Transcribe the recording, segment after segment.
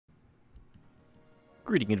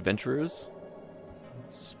Greeting, adventurers.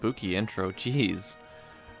 Spooky intro, jeez.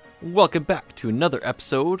 Welcome back to another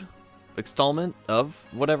episode, installment of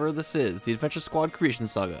whatever this is, the Adventure Squad Creation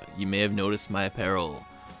Saga. You may have noticed my apparel,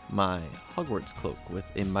 my Hogwarts cloak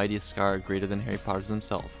with a mighty scar greater than Harry Potter's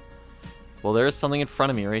himself. Well, there is something in front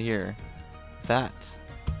of me right here. That,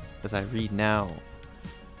 as I read now.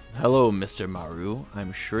 Hello, Mr. Maru.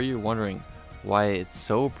 I'm sure you're wondering why it's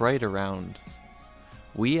so bright around.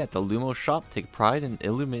 We at the Lumo shop take pride in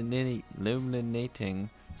illuminating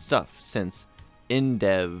stuff since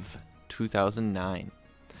InDev 2009.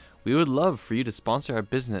 We would love for you to sponsor our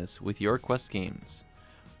business with your quest games.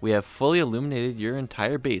 We have fully illuminated your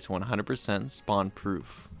entire base 100% spawn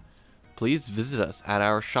proof. Please visit us at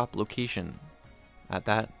our shop location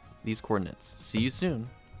at these coordinates. See you soon.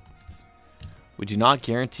 We do not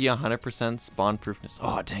guarantee 100% spawn proofness.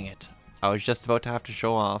 Oh, dang it. I was just about to have to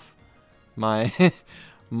show off my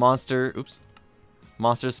monster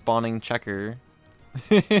spawning checker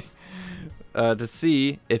to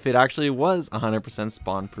see if it actually was 100%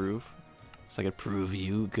 spawn proof, so I could prove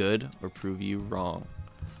you good or prove you wrong.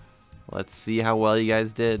 Let's see how well you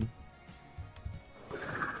guys did.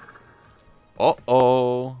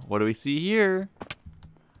 Uh-oh, what do we see here?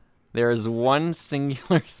 There is one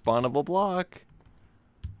singular spawnable block.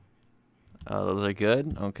 Those are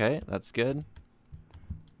good. Okay, that's good.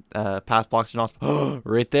 Path blocks are not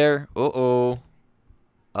right there. Uh-oh.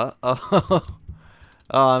 Uh-oh.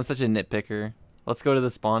 Oh, I'm such a nitpicker. Let's go to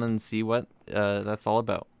the spawn and see what that's all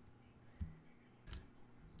about.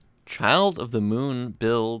 Child of the Moon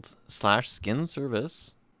build / skin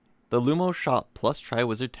service. The Lumo shop plus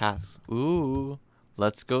Triwizard tasks. Ooh,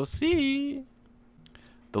 let's go see.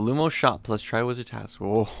 The Lumo shop plus Triwizard tasks.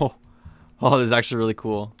 Whoa. Oh, this is actually really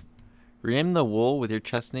cool. Rename the wool with your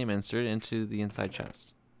chest name and insert it into the inside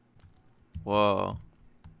chest. Whoa.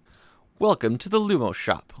 Welcome to the Lumo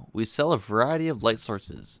shop. We sell a variety of light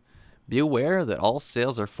sources. Be aware that all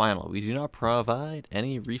sales are final. We do not provide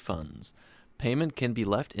any refunds. Payment can be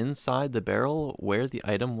left inside the barrel where the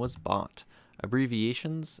item was bought.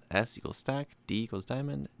 Abbreviations: S equals stack, D equals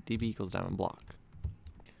diamond, DB equals diamond block.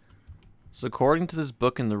 So according to this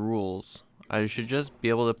book and the rules, I should just be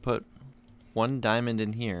able to put one diamond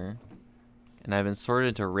in here, and I've been sorted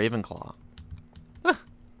into Ravenclaw.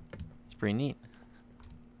 It's pretty neat.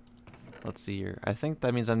 Let's see here. I think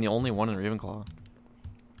that means I'm the only one in Ravenclaw.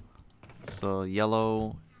 So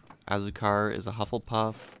yellow, Azukar is a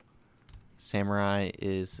Hufflepuff, Samurai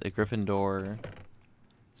is a Gryffindor,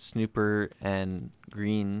 Snooper and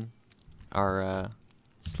Green are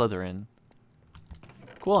Slytherin.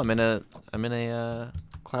 Cool. I'm in a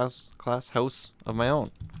class house of my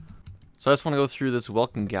own. So I just want to go through this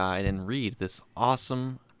welcome guide and read this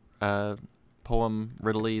awesome poem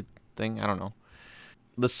riddly thing. I don't know.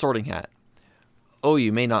 The sorting hat. Oh,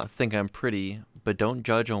 you may not think I'm pretty, but don't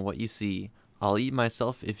judge on what you see. I'll eat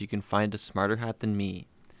myself if you can find a smarter hat than me.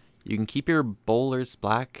 You can keep your bowlers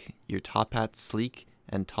black, your top hat sleek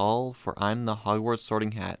and tall, for I'm the Hogwarts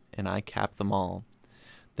sorting hat, and I cap them all.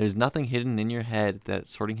 There's nothing hidden in your head that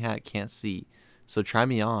sorting hat can't see, so try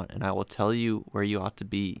me on, and I will tell you where you ought to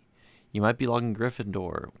be. You might belong in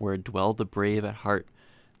Gryffindor, where dwell the brave at heart.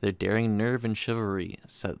 Their daring nerve and chivalry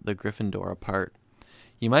set the Gryffindor apart.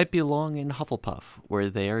 You might belong in Hufflepuff, where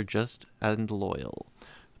they are just and loyal.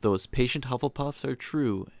 Those patient Hufflepuffs are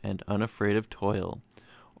true and unafraid of toil.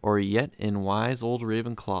 Or yet in wise old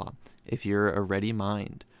Ravenclaw, if you're a ready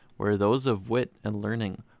mind, where those of wit and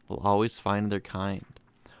learning will always find their kind.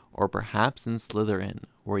 Or perhaps in Slytherin,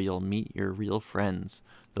 where you'll meet your real friends.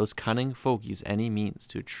 Those cunning folk use any means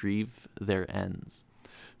to achieve their ends.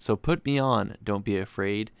 So put me on, don't be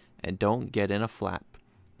afraid, and don't get in a flap.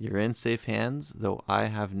 You're in safe hands, though I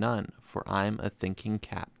have none, for I'm a thinking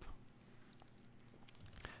cap.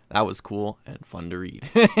 That was cool and fun to read.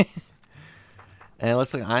 And it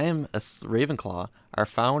looks like I am a Ravenclaw. Our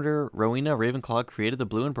founder, Rowena Ravenclaw, created the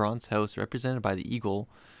Blue and Bronze House, represented by the Eagle.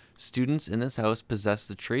 Students in this house possess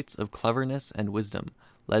the traits of cleverness and wisdom,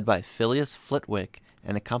 led by Phileas Flitwick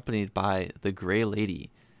and accompanied by the Grey Lady,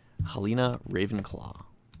 Helena Ravenclaw.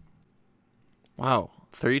 Wow,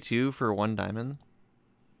 32 for one diamond.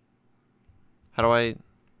 How do I...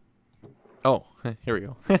 Oh, here we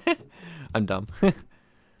go. I'm dumb.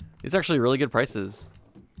 These are actually really good prices.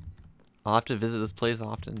 I'll have to visit this place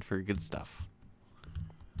often for good stuff.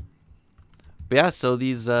 But yeah, so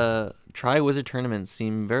these Triwizard tournaments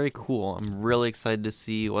seem very cool. I'm really excited to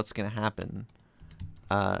see what's going to happen.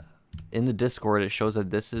 In the Discord, it shows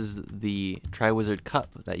that this is the Triwizard Cup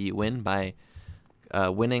that you win by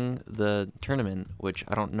winning the tournament, which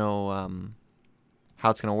I don't know how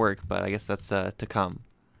it's going to work, but I guess that's to come.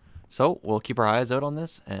 So we'll keep our eyes out on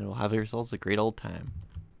this, and we'll have ourselves a great old time.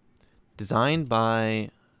 Designed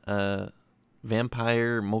by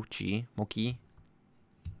Vampire Mochi,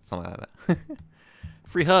 something like that.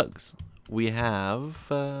 Free hugs. We have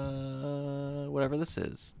whatever this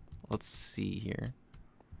is. Let's see here.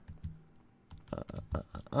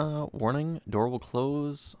 Warning: door will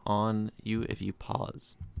close on you if you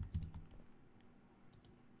pause.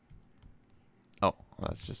 Oh, well,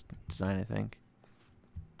 that's just design, I think.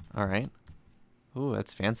 All right. Ooh,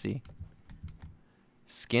 that's fancy.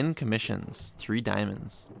 Skin commissions, 3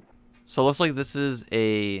 diamonds. So it looks like this is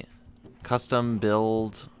a custom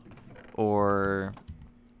build or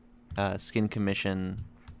skin commission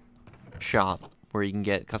shop where you can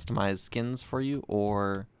get customized skins for you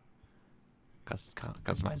or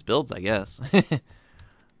customized builds, I guess.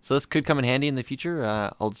 So this could come in handy in the future.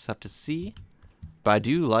 I'll just have to see. But I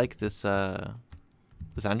do like this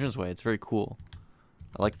this entranceway. It's very cool.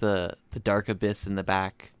 I like the dark abyss in the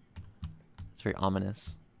back. It's very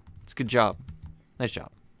ominous. It's a good job. Nice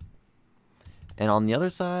job. And on the other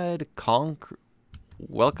side,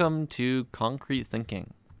 welcome to concrete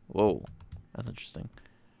thinking. Whoa, that's interesting.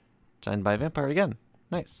 Designed by Vampire again.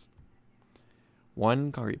 Nice.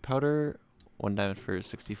 1 concrete powder, 1 diamond for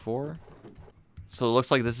 64. So it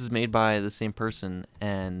looks like this is made by the same person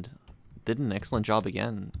and did an excellent job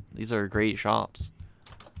again. These are great shops.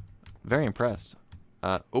 Very impressed.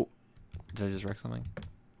 Oh, did I just wreck something?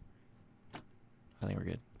 I think we're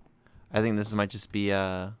good. I think this might just be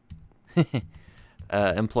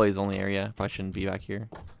employees only area. Probably shouldn't be back here.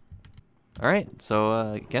 All right,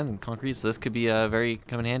 so again, concrete. So this could be very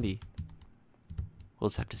come in handy. We'll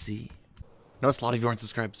just have to see. Notice a lot of you aren't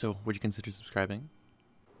subscribed, so would you consider subscribing?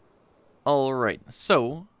 All right,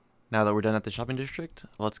 so now that we're done at the shopping district,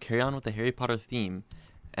 let's carry on with the Harry Potter theme.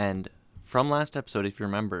 And from last episode, if you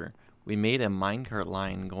remember, we made a minecart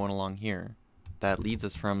line going along here that leads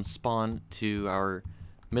us from spawn to our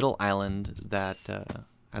middle island that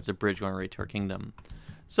has a bridge going right to our kingdom.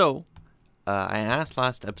 So I asked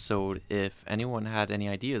last episode if anyone had any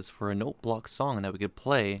ideas for a note block song that we could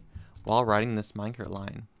play while riding this minecart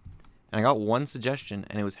line. And I got one suggestion,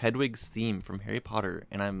 and it was Hedwig's theme from Harry Potter,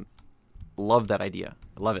 and I love that idea.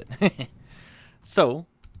 I love it. So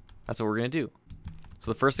that's what we're gonna do. So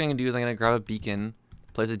the first thing I'm gonna do is I'm gonna grab a beacon,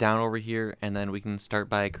 place it down over here, and then we can start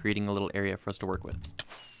by creating a little area for us to work with.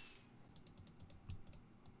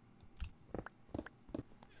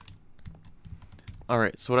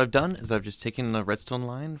 Alright, so what I've done is I've just taken the redstone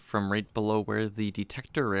line from right below where the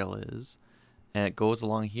detector rail is, and it goes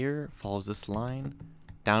along here, follows this line,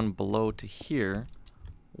 down below to here,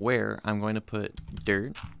 where I'm going to put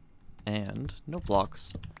dirt and note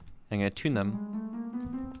blocks. I'm going to tune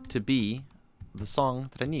them to be the song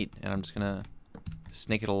that I need, and I'm just going to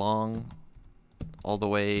snake it along all the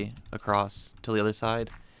way across to the other side.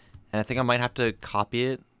 And I think I might have to copy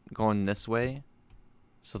it going this way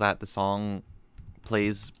so that the song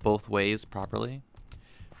plays both ways properly.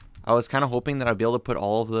 I was kind of hoping that I'd be able to put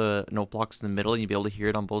all of the note blocks in the middle and you'd be able to hear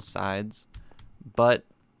it on both sides, but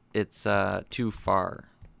it's too far.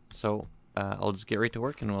 So I'll just get right to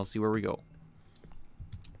work and we'll see where we go.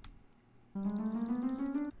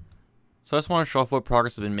 So I just want to show off what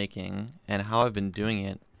progress I've been making and how I've been doing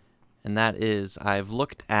it. And that is, I've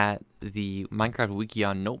looked at the Minecraft wiki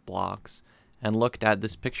on note blocks and looked at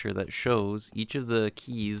this picture that shows each of the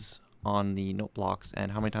keys on the note blocks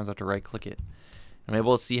and how many times I have to right click it. I'm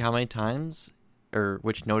able to see how many times or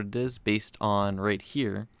which note it is based on right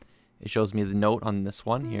here. It shows me the note on this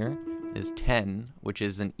one here is 10, which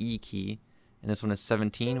is an E key, and this one is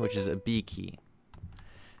 17, which is a B key.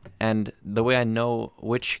 And the way I know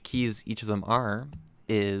which keys each of them are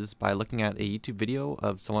is by looking at a YouTube video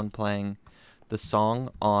of someone playing the song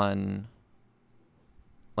on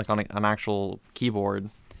an actual keyboard,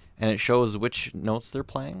 and it shows which notes they're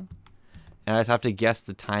playing. And I just have to guess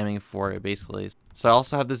the timing for it, basically. So I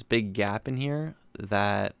also have this big gap in here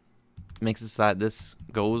that makes it so that this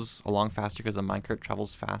goes along faster because the minecart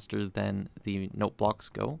travels faster than the note blocks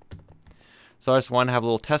go. So I just want to have a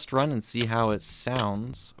little test run and see how it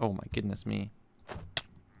sounds. Oh my goodness me.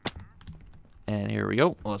 And here we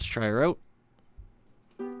go. Let's try her out.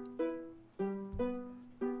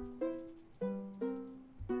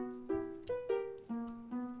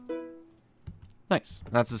 Nice.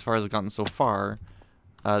 That's as far as I've gotten so far.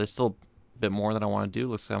 There's still a bit more that I want to do.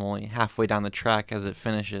 Looks like I'm only halfway down the track as it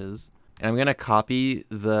finishes. And I'm going to copy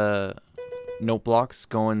the note blocks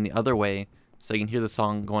going the other way so you can hear the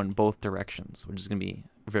song go in both directions, which is going to be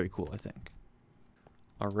very cool, I think.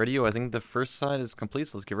 Alrighty, I think the first side is complete,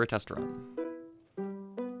 so let's give her a test run.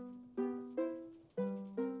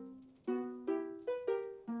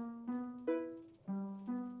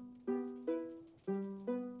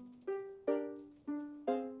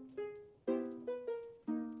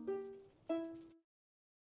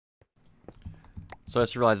 So I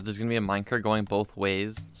just realized there's going to be a minecart going both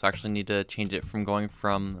ways. So I actually need to change it from going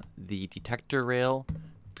from the detector rail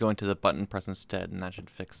to going to the button press instead. And that should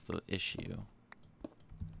fix the issue.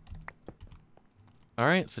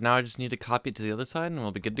 Alright, so now I just need to copy it to the other side and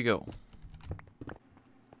we'll be good to go.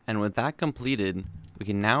 And with that completed, we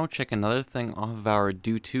can now check another thing off of our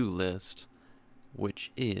due to list,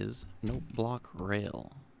 which is note block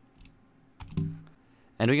rail.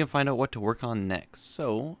 And we can find out what to work on next.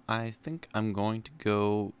 So I think I'm going to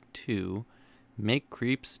go to make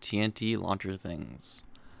creeps TNT launcher things.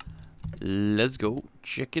 Let's go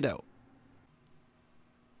check it out.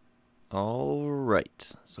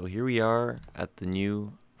 Alright, so here we are at the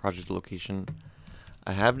new project location.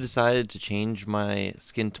 I have decided to change my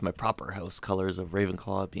skin to my proper house colors of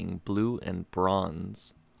Ravenclaw being blue and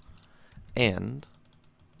bronze. And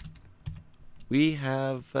we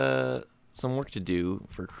have some work to do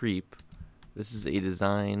for creep. This is a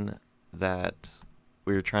design that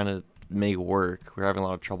we were trying to make work. We're having a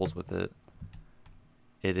lot of troubles with it.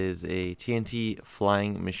 It is a TNT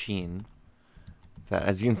flying machine that,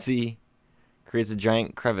 as you can see, creates a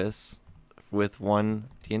giant crevice with one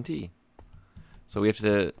TNT. So we have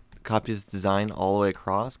to copy this design all the way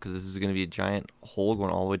across because this is going to be a giant hole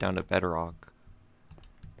going all the way down to bedrock.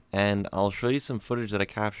 And I'll show you some footage that I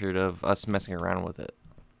captured of us messing around with it.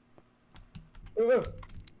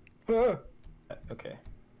 Okay.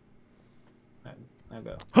 I'll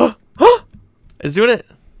go. It's doing it!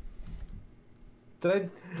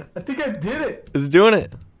 I think I did it! It's doing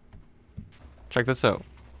it! Check this out.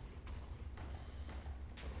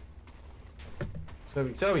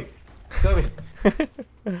 Zoe. Gotta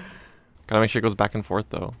make sure it goes back and forth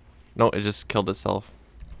though. No, it just killed itself.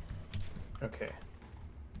 Okay.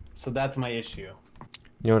 So that's my issue.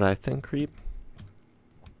 You know what I think, Creep?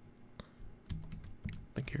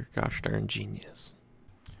 I think you're a gosh darn genius.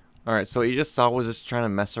 Alright, so what you just saw was just trying to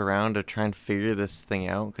mess around to try and figure this thing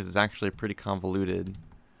out because it's actually pretty convoluted.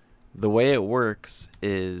 The way it works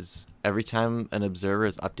is every time an observer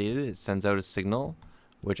is updated, it sends out a signal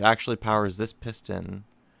which actually powers this piston,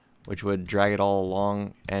 which would drag it all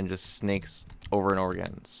along and just snakes over and over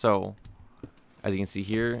again. So, as you can see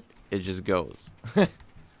here, it just goes.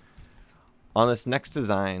 On this next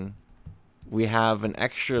design, we have an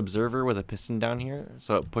extra observer with a piston down here,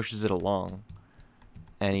 so it pushes it along.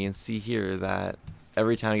 And you can see here that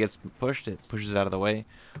every time it gets pushed, it pushes it out of the way.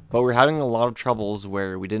 But we're having a lot of troubles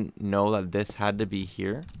where we didn't know that this had to be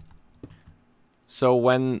here. So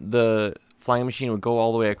when the flying machine would go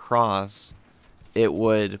all the way across, it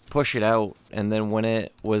would push it out, and then when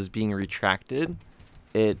it was being retracted,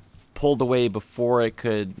 it pulled away before it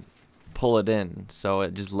could pull it in, so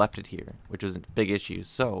it just left it here, which was a big issue.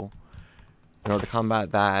 So in order to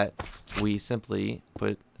combat that, we simply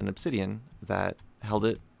put an obsidian that held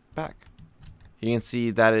it back. You can see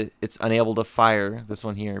that it's unable to fire this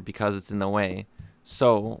one here because it's in the way.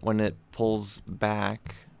 So when it pulls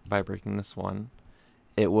back by breaking this one,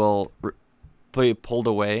 it will be pulled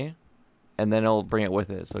away, and then it'll bring it with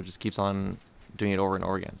it. So it just keeps on doing it over and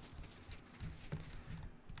over again.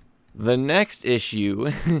 The next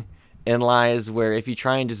issue lies where if you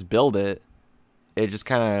try and just build it, it just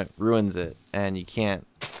kind of ruins it, and you can't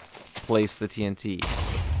place the TNT.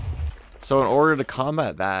 So in order to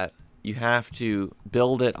combat that, you have to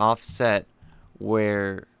build it offset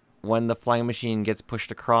where when the flying machine gets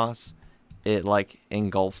pushed across, it like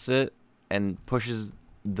engulfs it and pushes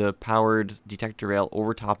the powered detector rail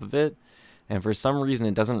over top of it, and for some reason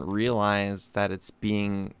it doesn't realize that it's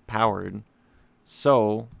being powered,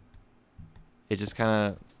 so it just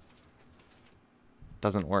kind of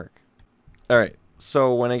doesn't work. Alright,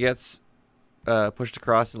 so when it gets pushed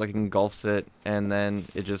across, it like engulfs it, and then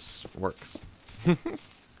it just works.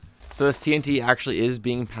 So this TNT actually is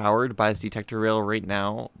being powered by this detector rail right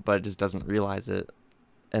now, but it just doesn't realize it,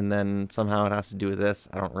 and then somehow it has to do with this,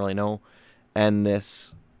 I don't really know. And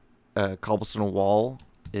this cobblestone wall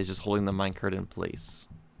is just holding the minecart in place,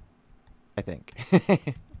 I think.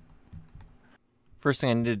 First thing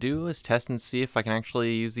I need to do is test and see if I can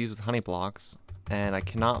actually use these with honey blocks, and I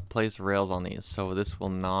cannot place rails on these, so this will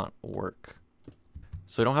not work.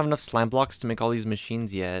 So I don't have enough slime blocks to make all these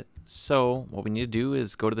machines yet, so what we need to do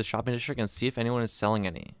is go to the shopping district and see if anyone is selling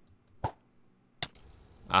any.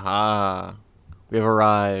 Aha! We have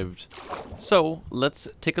arrived. So let's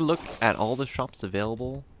take a look at all the shops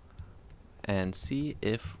available and see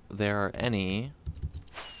if there are any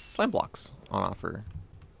slime blocks on offer.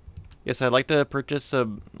 Yes, I'd like to purchase a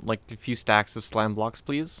few stacks of slime blocks,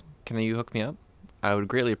 please. Can you hook me up? I would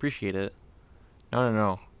greatly appreciate it.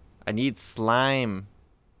 No. I need slime.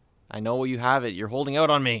 I know you have it. You're holding out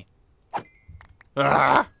on me.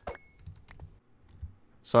 Ah!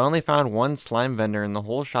 So I only found one slime vendor in the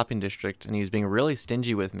whole shopping district, and he's being really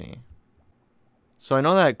stingy with me. So I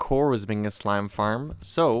know that Core was being a slime farm,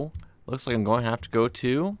 so looks like I'm going to have to go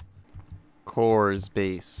to Core's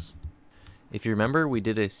base. If you remember, we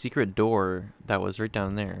did a secret door that was right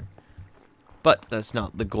down there. But that's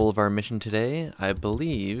not the goal of our mission today. I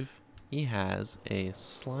believe he has a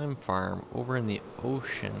slime farm over in the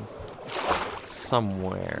ocean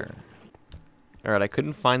somewhere. Alright, I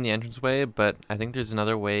couldn't find the entranceway, but I think there's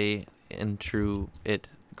another way in through it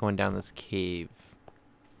going down this cave.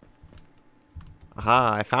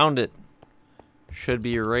 Aha, I found it. Should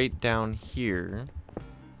be right down here.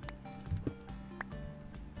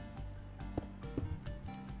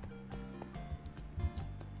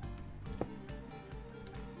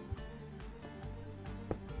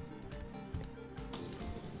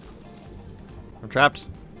 I'm trapped.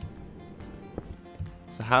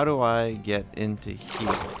 So how do I get into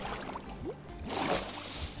here?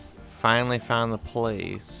 Finally found the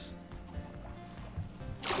place.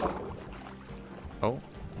 Oh,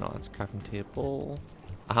 no, it's a crafting table.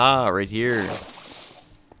 Aha, right here.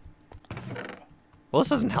 Well, this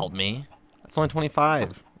doesn't help me. That's only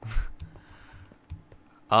 25.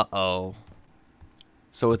 Uh-oh.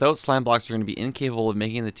 So without slime blocks, we're going to be incapable of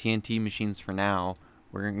making the TNT machines for now.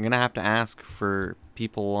 We're going to have to ask for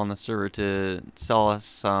people on the server to sell us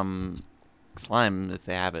some slime if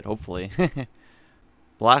they have it, hopefully.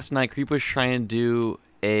 Last night, Creep was trying to do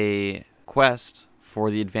a quest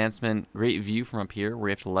for the advancement Great View from up here, where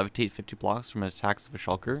you have to levitate 50 blocks from the attacks of a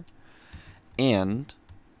shulker. And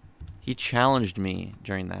he challenged me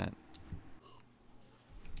during that.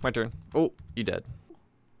 My turn. Oh, you dead.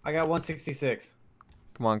 I got 166.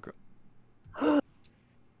 Come on.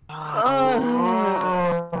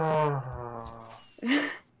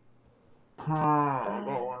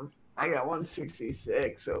 I got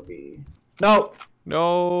 166, OB. No.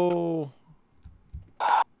 No.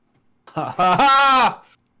 Gonna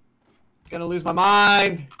lose my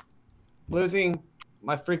mind. Losing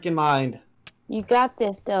my freaking mind. You got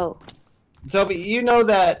this, though. Zoby, you know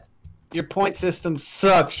that your point system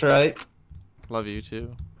sucks, right? Love you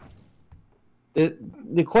too.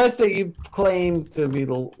 The quest that you claim to be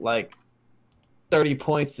like 30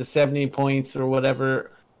 points to 70 points or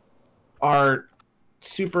whatever are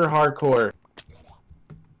super hardcore.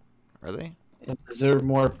 Are they? And deserve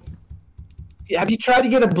more. Have you tried to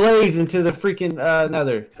get a blaze into the freaking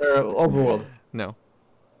nether or overworld? No.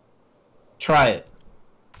 Try it.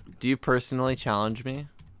 Do you personally challenge me?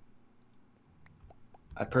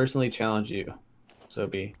 I personally challenge you,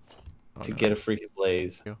 Zoby, to get a freaking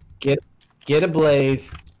blaze. Yeah. Get a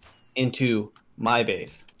blaze into my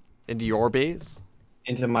base. Into your base?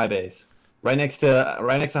 Into my base. Right next to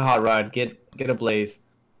Hot Rod. Get a blaze.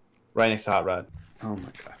 Right next to Hot Rod. Oh my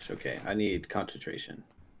gosh. Okay, I need concentration.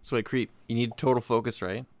 So wait, Creep, you need total focus,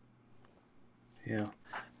 right? Yeah.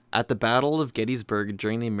 At the Battle of Gettysburg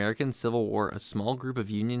during the American Civil War, a small group of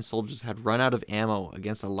Union soldiers had run out of ammo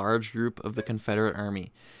against a large group of the Confederate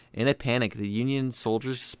Army. In a panic, the Union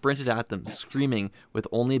soldiers sprinted at them, screaming, with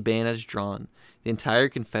only bayonets drawn. The entire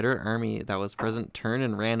Confederate army that was present turned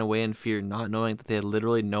and ran away in fear, not knowing that they had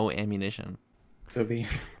literally no ammunition. Zoby.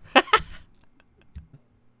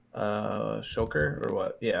 Shulker or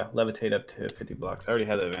what? Yeah, levitate up to 50 blocks. I already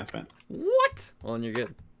had the advancement. What? Well, then you're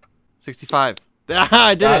good. 65.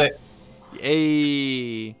 I did it.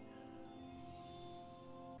 Yay.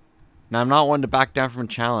 Now, I'm not one to back down from a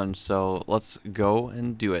challenge, so let's go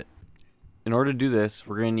and do it. In order to do this,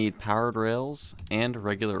 we're going to need powered rails and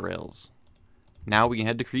regular rails. Now we can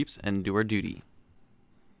head to Creep's and do our duty.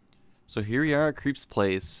 So here we are at Creep's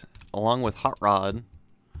place, along with Hot Rod,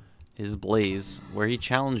 his blaze, where he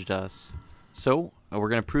challenged us. So, we're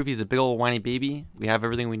going to prove he's a big old whiny baby. We have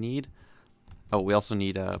everything we need. Oh, we also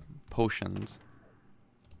need potions.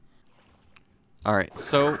 Alright,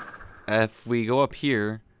 so if we go up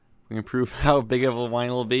here, we can prove how big of a whiny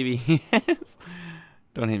little baby he is.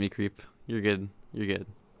 Don't hate me, Creep. You're good. You're good.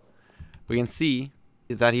 We can see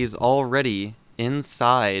that he's already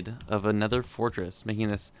inside of another fortress, making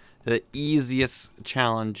this the easiest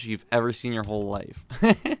challenge you've ever seen your whole life.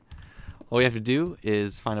 All we have to do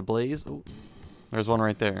is find a blaze. Oh, there's one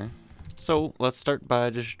right there. So let's start by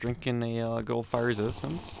just drinking a good old fire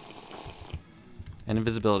resistance and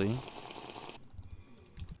invisibility.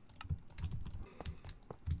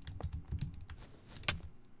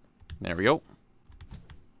 There we go.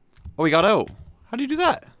 Oh, we got out. How do you do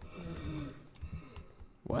that?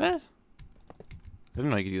 What? I didn't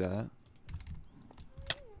know you could do that.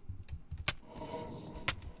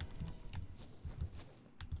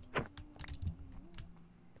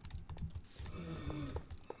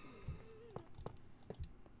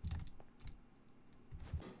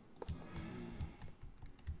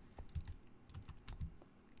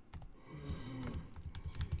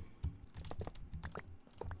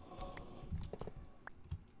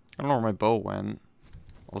 I don't know where my bow went.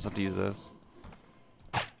 I'll just have to use this.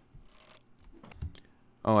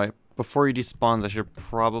 Oh, before he despawns, I should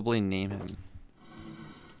probably name him.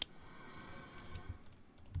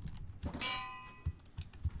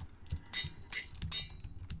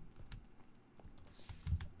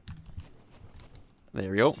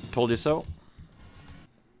 There we go. Told you so.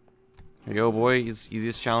 Here you go, boy.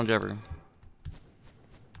 Easiest challenge ever.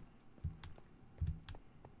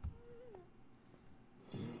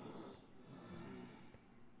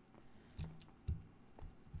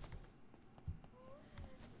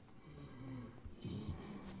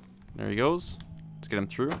 There he goes. Let's get him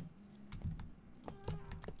through.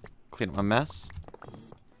 Clean up my mess.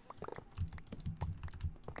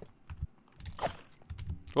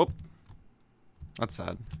 Oh. That's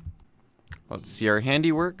sad. Let's see our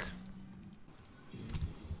handiwork.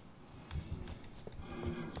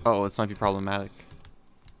 Oh, this might be problematic.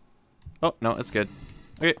 Oh, no, it's good.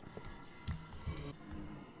 Okay.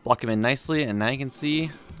 Block him in nicely, and now you can see,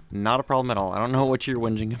 not a problem at all. I don't know what you're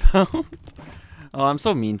whinging about. Oh, I'm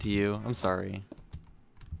so mean to you. I'm sorry.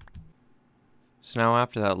 So now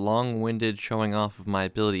after that long-winded showing off of my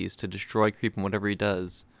abilities to destroy Creep and whatever he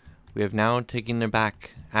does, we have now taken it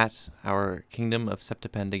back at our kingdom of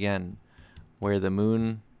Septipend again, where the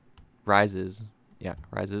moon rises. Yeah,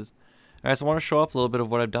 rises. I just want to show off a little bit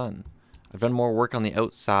of what I've done. I've done more work on the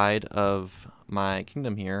outside of my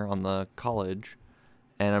kingdom here on the college,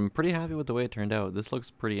 and I'm pretty happy with the way it turned out. This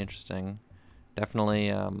looks pretty interesting.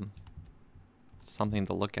 Definitely something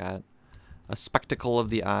to look at. A spectacle of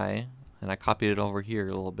the eye, and I copied it over here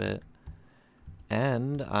a little bit.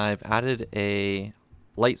 And I've added a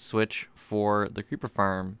light switch for the creeper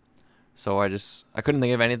farm. So I couldn't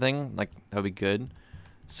think of anything like that would be good.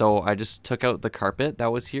 So I just took out the carpet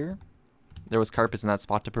that was here. There was carpets in that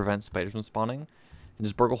spot to prevent spiders from spawning, and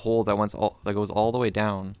just broke a hole that goes all the way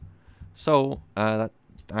down. So that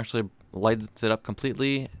actually lights it up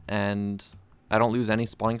completely, and I don't lose any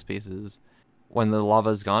spawning spaces. When the lava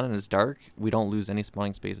is gone and it's dark, we don't lose any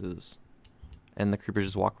spawning spaces, and the creepers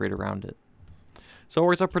just walk right around it. So it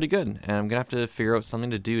works out pretty good, and I'm gonna have to figure out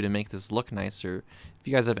something to do to make this look nicer. If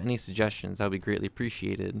you guys have any suggestions, that would be greatly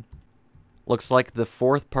appreciated. Looks like the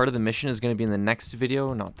fourth part of the mission is going to be in the next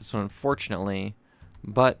video, not this one unfortunately,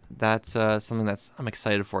 but that's something that's I'm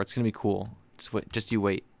excited for. It's going to be cool. Just you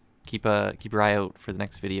wait. Keep your eye out for the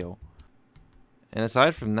next video. And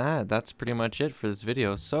aside from that, that's pretty much it for this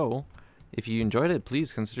video. So if you enjoyed it,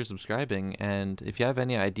 please consider subscribing, and if you have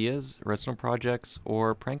any ideas, redstone projects,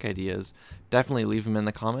 or prank ideas, definitely leave them in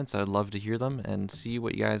the comments. I'd love to hear them and see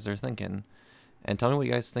what you guys are thinking, and tell me what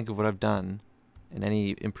you guys think of what I've done and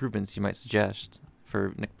any improvements you might suggest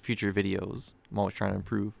for future videos. I'm always trying to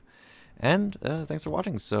improve. And thanks for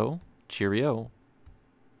watching, so cheerio.